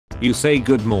You say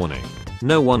good morning.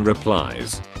 No one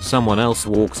replies. Someone else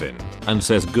walks in and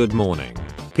says good morning.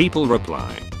 People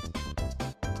reply.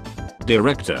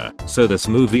 Director, so this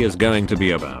movie is going to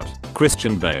be about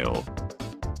Christian Bale.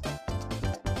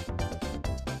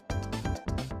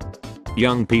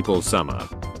 Young people summer.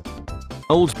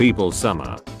 Old people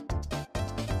summer.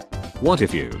 What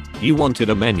if you wanted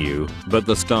a menu, but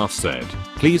the staff said,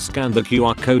 please scan the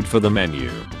QR code for the menu.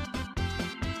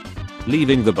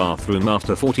 Leaving the bathroom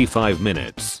after 45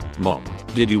 minutes. Mom,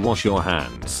 did you wash your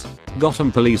hands?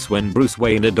 Gotham police when Bruce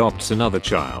Wayne adopts another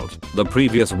child. The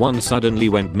previous one suddenly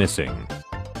went missing.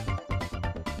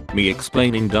 Me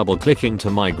explaining double clicking to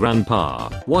my grandpa.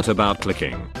 What about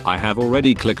clicking? I have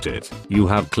already clicked it. You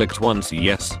have clicked once,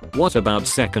 yes. What about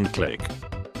second click?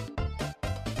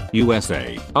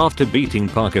 USA, after beating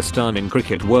Pakistan in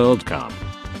Cricket World Cup.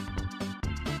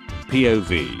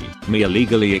 POV, me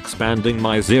illegally expanding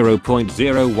my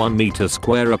 0.01 meter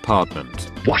square apartment.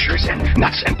 Washers and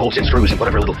nuts and bolts and screws and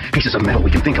whatever little pieces of metal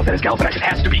we can think of that is galvanized. It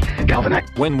has to be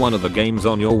galvanized. When one of the games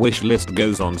on your wish list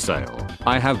goes on sale,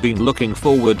 I have been looking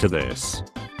forward to this.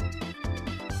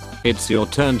 It's your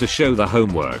turn to show the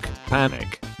homework.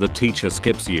 Panic. The teacher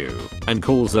skips you and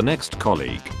calls the next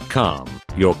colleague. Calm.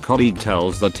 Your colleague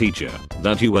tells the teacher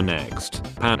that you were next.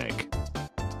 Panic.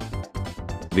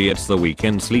 The it's the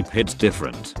weekend sleep hits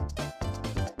different.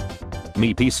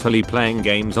 Me peacefully playing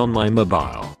games on my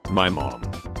mobile. My mom.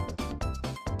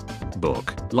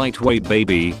 Book, Lightweight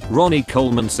Baby, Ronnie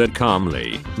Coleman said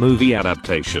calmly. Movie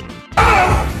adaptation.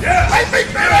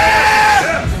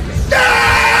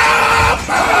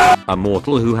 A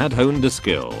mortal who had honed a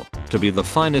skill to be the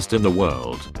finest in the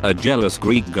world, a jealous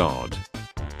Greek god.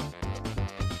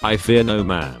 I fear no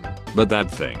man, but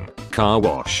that thing, car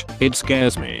wash, it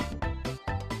scares me.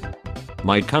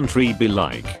 My country be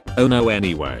like, oh no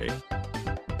anyway.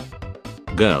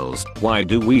 Girls, why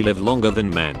do we live longer than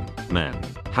men? Men,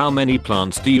 how many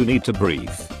plants do you need to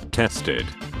breathe? Tested.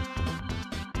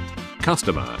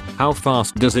 Customer, how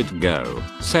fast does it go?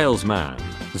 Salesman,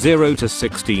 0 to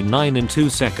 69 in 2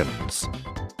 seconds.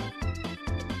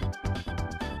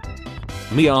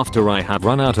 Me after I have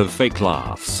run out of fake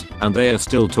laughs, and they are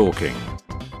still talking.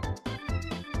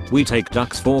 We take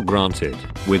ducks for granted.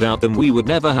 Without them we would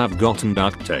never have gotten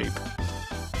duct tape.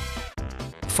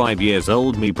 5 years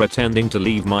old me pretending to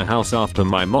leave my house after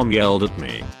my mom yelled at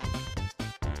me.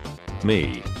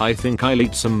 Me, I think I'll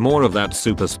eat some more of that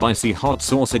super spicy hot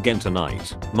sauce again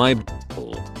tonight. My b****.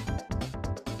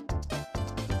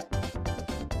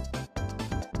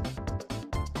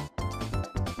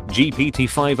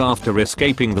 GPT-5 after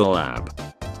escaping the lab.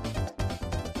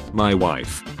 My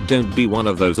wife, don't be one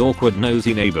of those awkward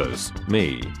nosy neighbors.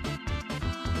 Me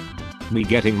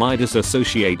getting my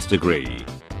disassociate degree.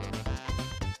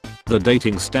 The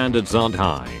dating standards aren't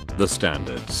high, the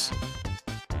standards.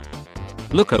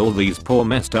 Look at all these poor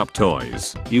messed up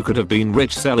toys. You could have been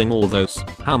rich selling all those.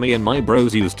 How me and my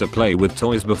bros used to play with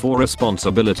toys before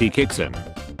responsibility kicks in.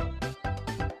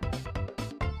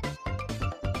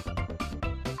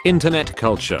 Internet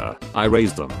culture, I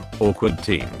raise them. Awkward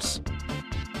teens.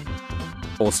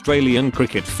 Australian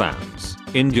cricket fans,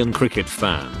 Indian cricket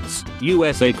fans,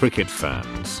 USA cricket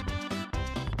fans.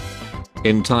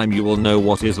 In time you will know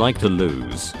what it's like to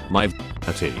lose. My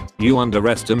v***ty, you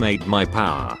underestimate my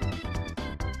power.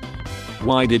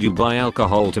 Why did you buy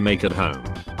alcohol to make at home?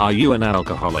 Are you an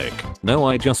alcoholic? No,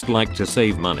 I just like to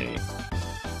save money.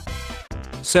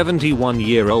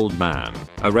 71-year-old man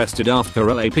arrested after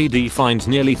LAPD finds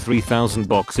nearly 3,000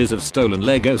 boxes of stolen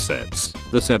Lego sets.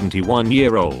 The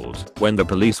 71-year-old, when the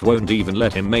police won't even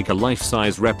let him make a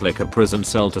life-size replica prison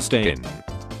cell to stay in.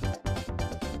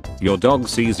 Your dog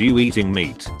sees you eating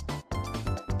meat.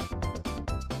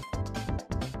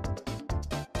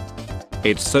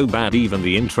 It's so bad even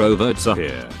the introverts are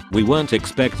here. We weren't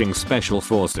expecting special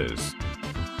forces.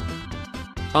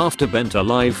 After bent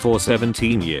alive for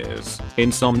 17 years,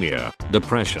 insomnia,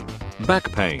 depression,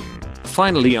 back pain,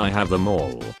 finally I have them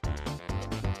all.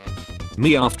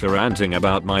 Me after ranting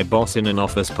about my boss in an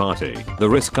office party. The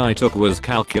risk I took was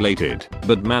calculated,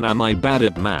 but man am I bad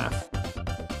at math.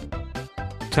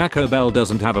 Taco Bell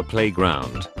doesn't have a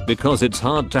playground, because it's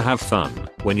hard to have fun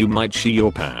when you might shit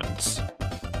your pants.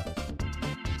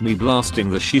 Me blasting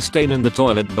the shit stain in the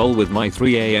toilet bowl with my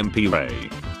 3 AM puree.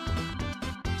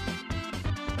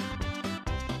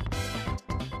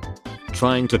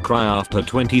 Trying to cry after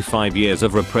 25 years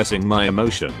of repressing my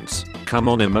emotions. Come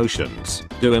on emotions,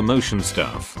 do emotion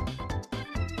stuff.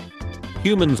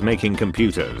 Humans making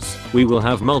computers. We will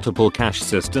have multiple cache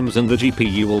systems and the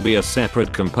GPU will be a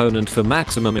separate component for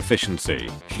maximum efficiency.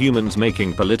 Humans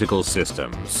making political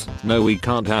systems. No, we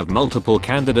can't have multiple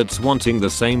candidates wanting the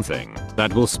same thing.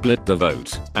 That will split the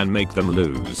vote and make them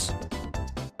lose.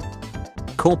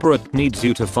 Corporate needs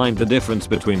you to find the difference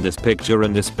between this picture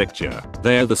and this picture.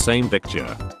 They're the same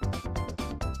picture.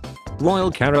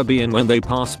 Royal Caribbean when they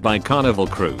pass by Carnival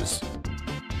Cruise.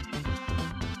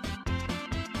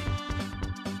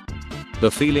 The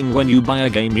feeling when you buy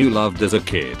a game you loved as a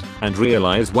kid and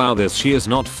realize, wow, this shit is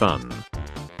not fun.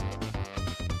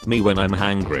 Me when I'm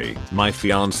hangry, my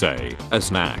fiance, a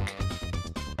snack.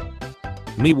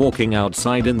 Me walking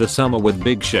outside in the summer with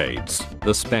big shades,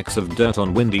 the specks of dirt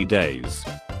on windy days.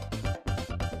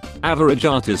 Average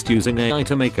artist using AI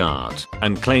to make art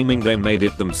and claiming they made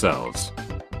it themselves.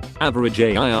 Average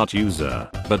AI art user,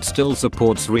 but still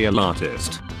supports real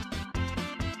artist.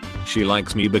 She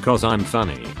likes me because I'm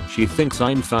funny. She thinks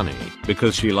I'm funny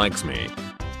because she likes me.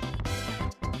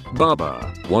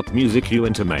 Baba, what music you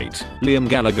into, mate? Liam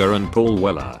Gallagher and Paul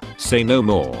Weller, say no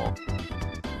more.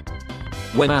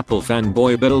 When Apple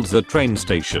fanboy builds a train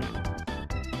station.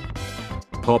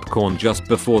 Popcorn just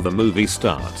before the movie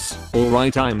starts.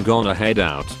 Alright, I'm gonna head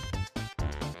out.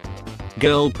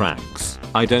 Girl pranks.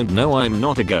 I don't know, I'm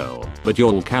not a girl, but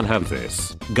y'all can have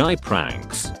this. Guy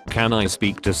pranks. Can I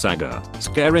speak to Saga?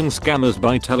 Scaring scammers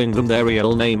by telling them their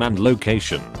real name and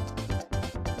location.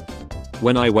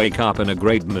 When I wake up in a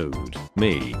great mood.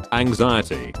 Me,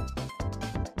 anxiety.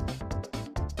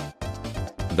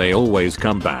 They always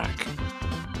come back.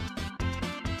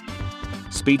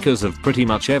 Speakers of pretty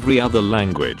much every other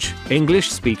language.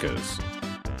 English speakers.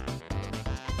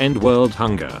 End world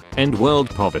hunger. End world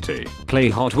poverty. Play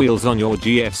Hot Wheels on your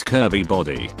GF's curvy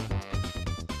body.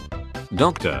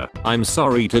 Doctor, I'm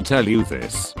sorry to tell you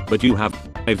this, but you have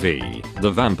HIV, the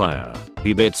vampire.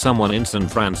 He bit someone in San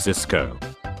Francisco.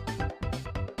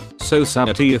 So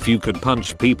sanity if you could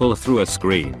punch people through a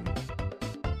screen.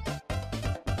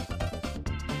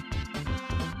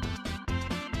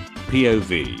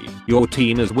 POV, your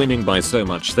team is winning by so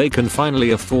much they can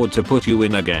finally afford to put you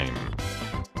in a game.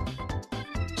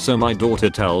 So my daughter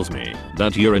tells me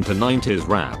that you're into 90s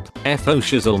rap. F-O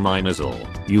shizzle my nizzle.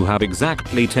 You have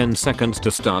exactly 10 seconds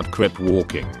to start crip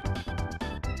walking.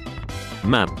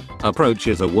 Man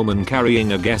approaches a woman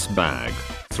carrying a guest bag.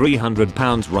 300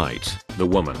 pounds, right? The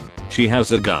woman. She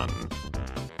has a gun.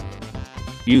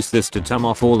 Use this to turn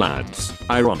off all ads.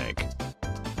 Ironic.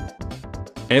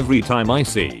 Every time I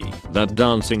see that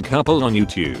dancing couple on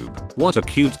YouTube. What a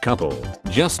cute couple.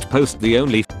 Just post the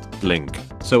only link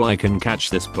so I can catch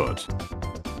this put.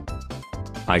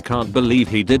 I can't believe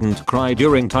he didn't cry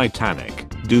during Titanic.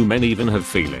 Do men even have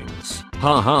feelings?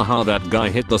 Ha ha ha, that guy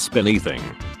hit the spinny thing.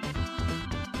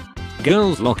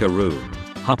 Girls' locker room.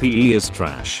 Huppy E is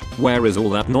trash. Where is all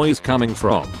that noise coming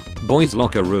from? Boys'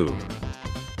 locker room.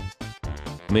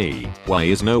 Me. Why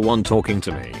is no one talking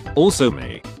to me? Also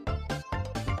me.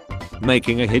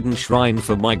 Making a hidden shrine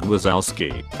for Mike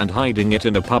Wazowski and hiding it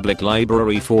in a public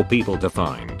library for people to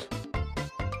find.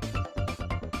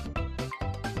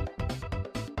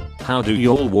 How do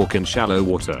y'all walk in shallow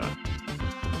water?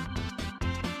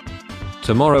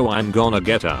 Tomorrow I'm gonna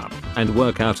get up and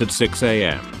work out at 6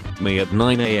 AM, me at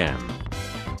 9 AM.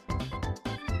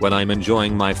 When I'm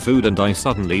enjoying my food and I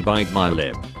suddenly bite my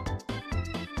lip.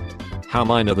 How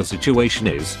minor the situation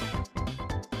is.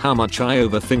 How much I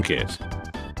overthink it.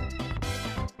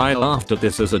 I laughed at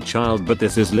this as a child, but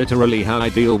this is literally how I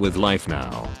deal with life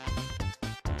now.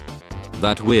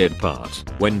 That weird part,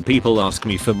 when people ask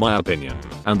me for my opinion,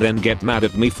 and then get mad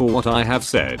at me for what I have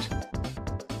said.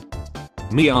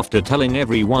 Me after telling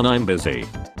everyone I'm busy.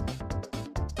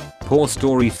 Poor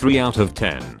story 3 out of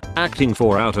 10, acting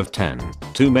 4 out of 10,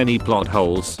 too many plot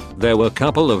holes, there were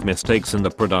couple of mistakes in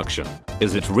the production,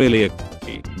 is it really a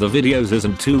the videos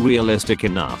isn't too realistic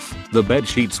enough, the bed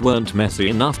sheets weren't messy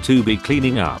enough to be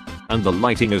cleaning up, and the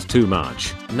lighting is too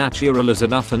much, natural is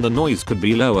enough and the noise could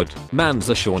be lowered, man's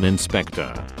a Sean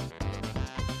Inspector.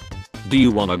 Do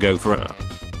you wanna go for a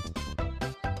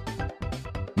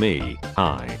Me,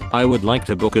 hi, I would like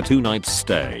to book a 2-night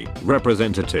stay.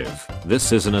 Representative,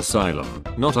 this is an asylum,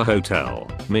 not a hotel.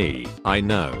 Me, I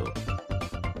know.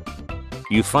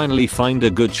 You finally find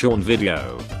a good Sean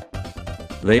video.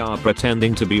 They are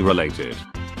pretending to be related.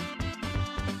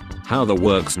 How the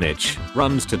work snitch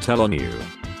runs to tell on you.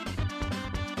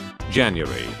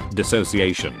 January,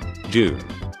 dissociation, June.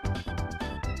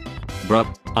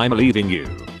 Bruh, I'm leaving you.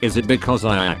 Is it because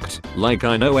I act like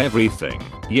I know everything?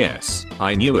 Yes,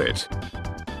 I knew it.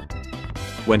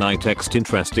 When I text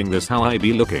interesting, this how I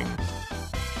be looking.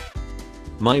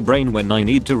 My brain when I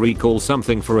need to recall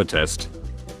something for a test.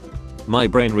 My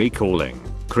brain recalling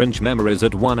cringe memories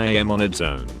at 1 AM on its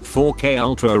own 4K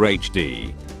Ultra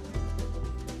HD.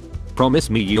 Promise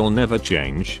me you'll never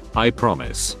change, I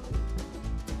promise.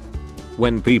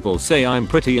 When people say I'm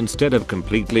pretty instead of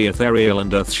completely ethereal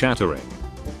and earth-shattering.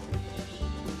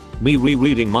 Me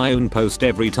rereading my own post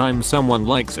every time someone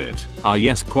likes it. Ah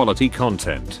yes, quality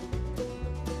content.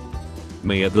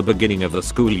 Me at the beginning of the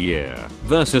school year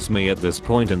versus me at this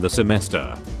point in the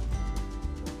semester.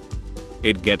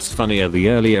 It gets funnier the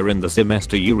earlier in the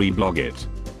semester you reblog it.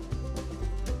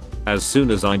 As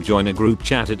soon as I join a group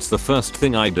chat, it's the first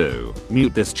thing I do.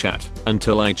 Mute this chat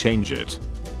until I change it.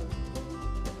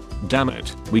 Damn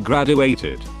it, we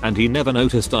graduated and he never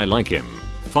noticed I like him.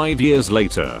 5 years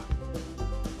later.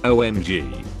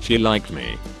 OMG, she liked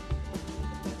me.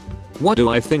 What do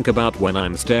I think about when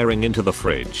I'm staring into the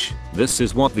fridge? This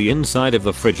is what the inside of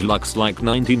the fridge looks like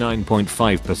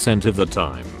 99.5% of the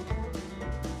time.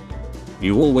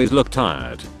 You always look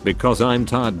tired, because I'm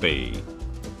tired B.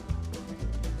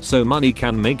 So money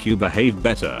can make you behave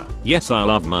better. Yes, I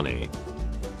love money.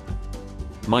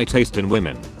 My taste in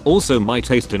women. Also my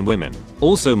taste in women.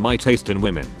 Also my taste in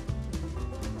women.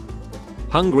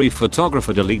 Hungry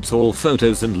photographer deletes all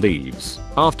photos and leaves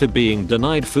after being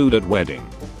denied food at wedding.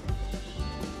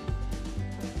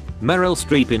 Meryl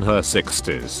Streep in her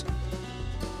 60s.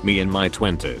 Me in my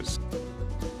 20s.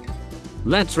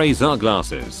 Let's raise our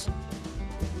glasses.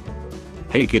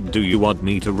 Hey kid, do you want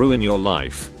me to ruin your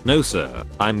life? No sir,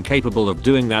 I'm capable of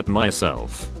doing that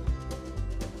myself.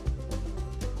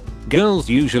 Girls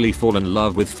usually fall in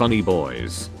love with funny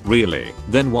boys. Really?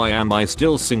 Then why am I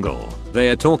still single?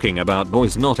 They are talking about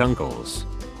boys, not uncles.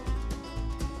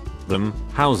 Them,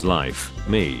 how's life?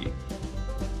 Me.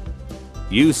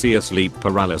 You see a sleep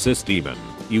paralysis demon.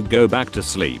 You go back to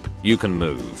sleep, you can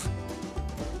move.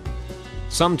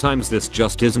 Sometimes this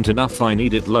just isn't enough, I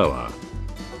need it lower.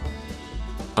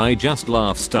 I just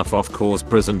laugh stuff off cause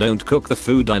prison don't cook the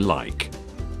food I like.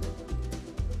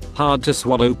 Hard to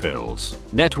swallow pills.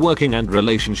 Networking and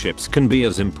relationships can be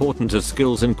as important as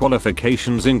skills and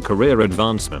qualifications in career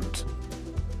advancement.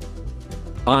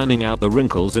 Ironing out the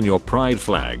wrinkles in your pride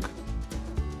flag.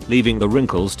 Leaving the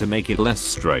wrinkles to make it less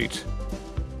straight.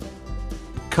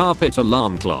 Carpet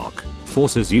alarm clock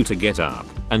forces you to get up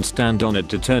and stand on it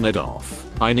to turn it off.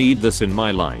 I need this in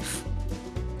my life.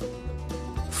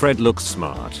 Fred looks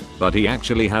smart, but he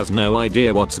actually has no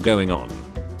idea what's going on.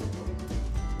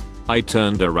 I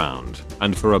turned around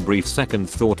and for a brief second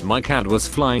thought my cat was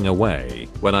flying away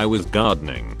when I was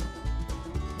gardening.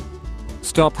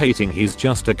 Stop hating, he's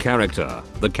just a character,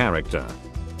 the character.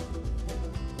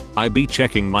 I be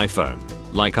checking my phone,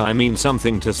 like I mean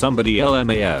something to somebody,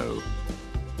 LMAO.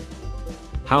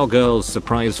 How girls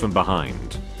surprise from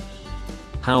behind.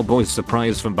 How boys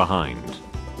surprise from behind.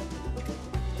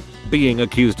 Being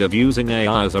accused of using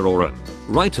AI as a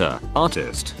writer,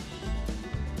 artist.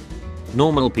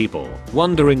 Normal people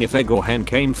wondering if egg or hen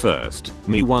came first.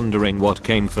 Me wondering what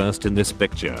came first in this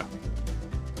picture.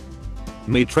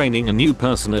 Me training a new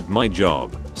person at my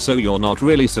job. So you're not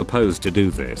really supposed to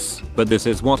do this, but this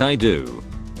is what I do.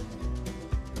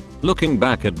 Looking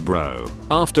back at bro,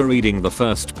 after reading the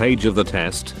first page of the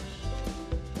test.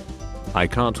 I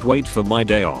can't wait for my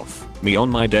day off. Me on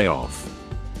my day off.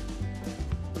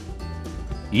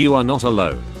 You are not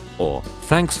alone. Or,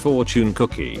 thanks fortune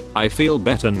cookie, I feel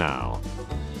better now.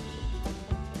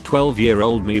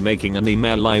 12-year-old me making an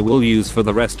email I will use for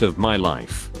the rest of my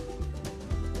life.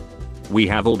 We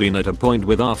have all been at a point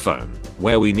with our phone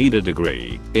where we need a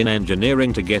degree in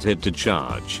engineering to get it to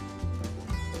charge.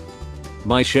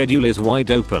 My schedule is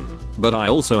wide open, but I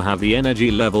also have the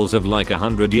energy levels of like a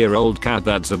 100-year-old cat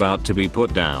that's about to be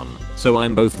put down, so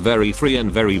I'm both very free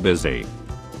and very busy.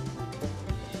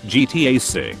 GTA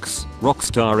 6,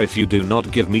 Rockstar, if you do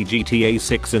not give me GTA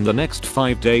 6 in the next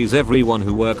 5 days, everyone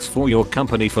who works for your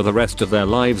company for the rest of their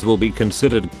lives will be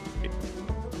considered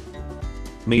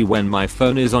me when my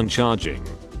phone is on charging.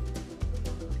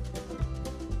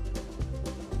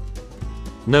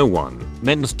 No one,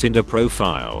 men's Tinder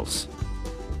profiles.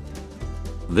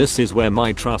 This is where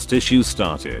my trust issues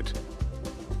started.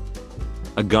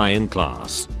 A guy in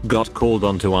class got called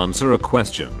on to answer a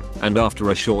question, and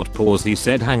after a short pause he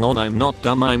said, "Hang on, I'm not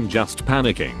dumb, I'm just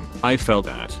panicking." I felt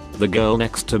that. The girl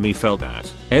next to me felt that.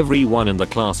 Everyone in the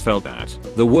class felt that.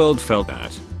 The world felt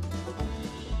that.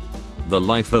 The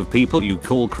life of people you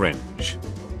call cringe.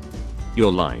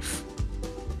 Your life.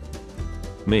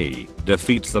 Me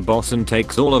defeats the boss and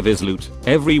takes all of his loot.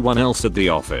 Everyone else at the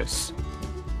office.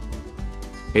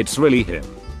 It's really him.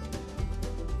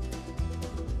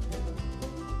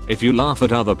 If you laugh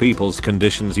at other people's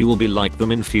conditions you will be like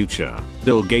them in future.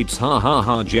 Bill Gates ha ha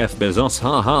ha, Jeff Bezos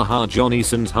ha ha ha, Johnny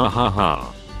Sins ha ha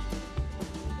ha.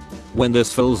 When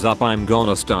this fills up I'm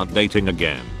gonna start dating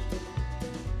again.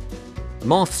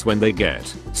 Moths when they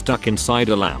get stuck inside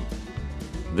a lamp.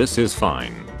 This is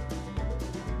fine.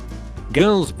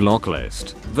 Girls block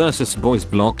list versus boys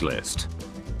block list.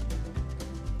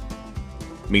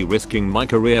 Me risking my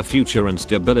career, future and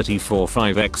stability for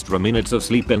 5 extra minutes of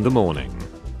sleep in the morning.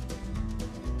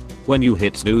 When you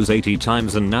hit snooze 80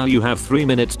 times and now you have 3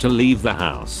 minutes to leave the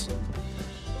house.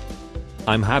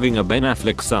 I'm having a Ben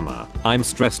Affleck summer. I'm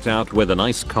stressed out with an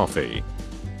iced coffee.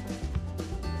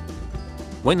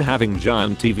 When having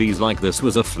giant TVs like this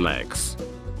was a flex.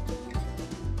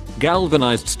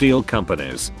 Galvanized steel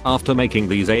companies after making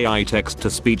these AI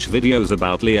text-to-speech videos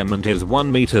about Liam and his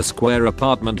 1 meter square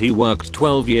apartment he worked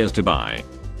 12 years to buy.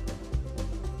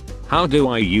 How do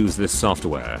I use this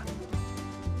software?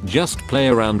 Just play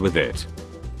around with it.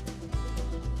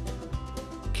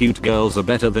 Cute girls are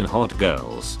better than hot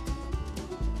girls.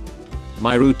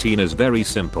 My routine is very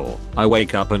simple. I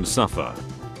wake up and suffer.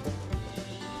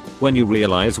 When you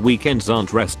realize weekends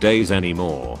aren't rest days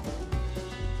anymore.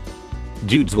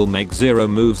 Dudes will make 0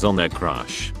 moves on their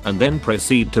crush and then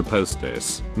proceed to post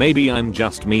this. Maybe I'm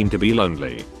just mean to be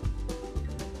lonely.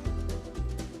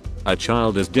 A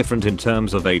child is different in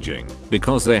terms of aging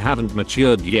because they haven't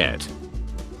matured yet.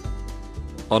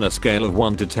 On a scale of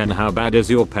 1 to 10, how bad is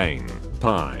your pain?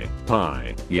 Pi,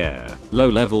 yeah. Low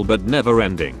level but never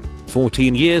ending.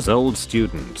 14 years old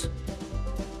student.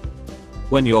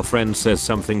 When your friend says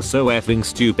something so effing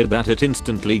stupid that it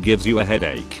instantly gives you a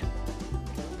headache.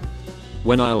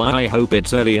 When I hope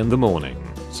it's early in the morning,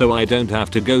 so I don't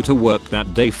have to go to work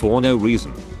that day for no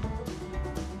reason.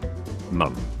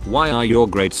 Mum, why are your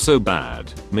grades so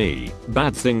bad? Me,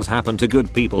 bad things happen to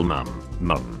good people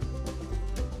mum.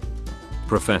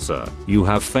 Professor, you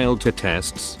have failed to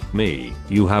tests. Me,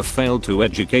 you have failed to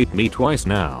educate me twice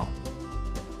now.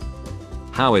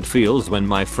 How it feels when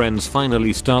my friends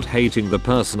finally start hating the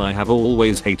person I have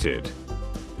always hated.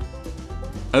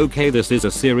 Okay, this is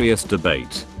a serious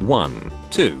debate. 1,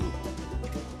 2.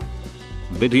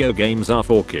 Video games are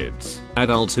for kids,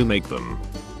 adults who make them.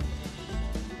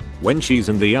 When she's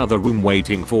in the other room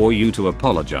waiting for you to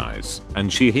apologize,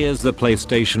 and she hears the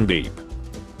PlayStation beep.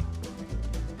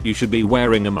 You should be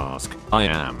wearing a mask. I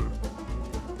am.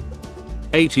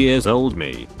 8 years old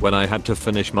me, when I had to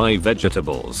finish my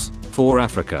vegetables, for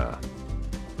Africa.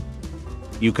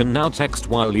 You can now text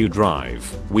while you drive,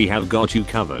 we have got you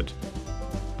covered.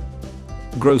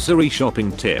 Grocery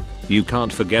shopping tip, you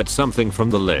can't forget something from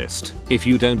the list if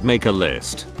you don't make a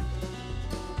list.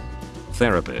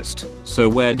 Therapist, so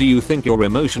where do you think your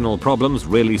emotional problems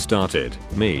really started?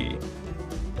 Me.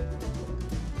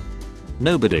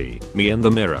 Nobody, me in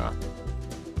the mirror.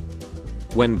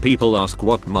 When people ask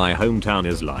what my hometown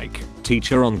is like,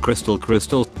 teacher on crystal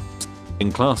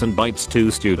in class and bites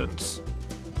 2 students.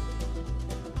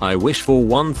 I wish for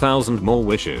 1,000 more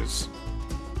wishes.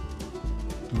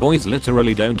 Boys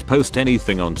literally don't post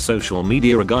anything on social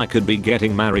media. A guy could be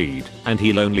getting married and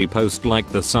he'll only post like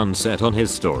the sunset on his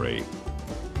story.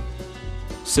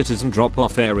 Citizen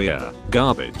drop-off area,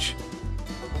 garbage.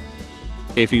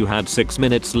 If you had 6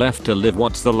 minutes left to live,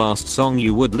 what's the last song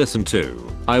you would listen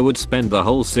to? I would spend the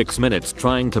whole 6 minutes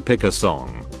trying to pick a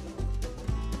song.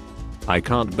 I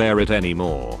can't bear it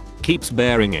anymore. Keeps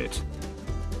bearing it.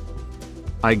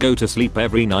 I go to sleep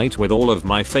every night with all of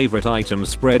my favorite items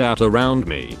spread out around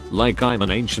me, like I'm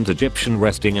an ancient Egyptian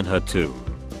resting in her tomb.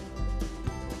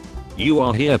 You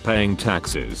are here paying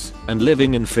taxes and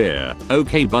living in fear.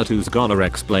 Okay, but who's gonna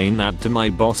explain that to my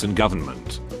boss and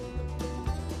government?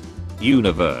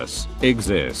 Universe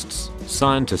exists.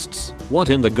 Scientists, what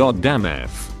in the goddamn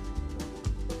F?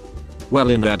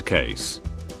 Well, in that case,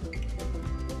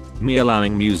 me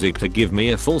allowing music to give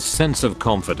me a false sense of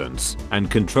confidence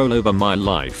and control over my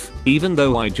life, even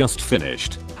though I just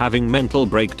finished having mental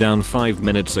breakdown 5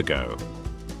 minutes ago.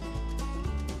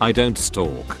 I don't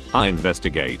stalk, I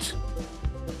investigate.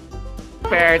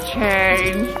 Spare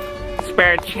change,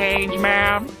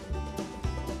 ma'am.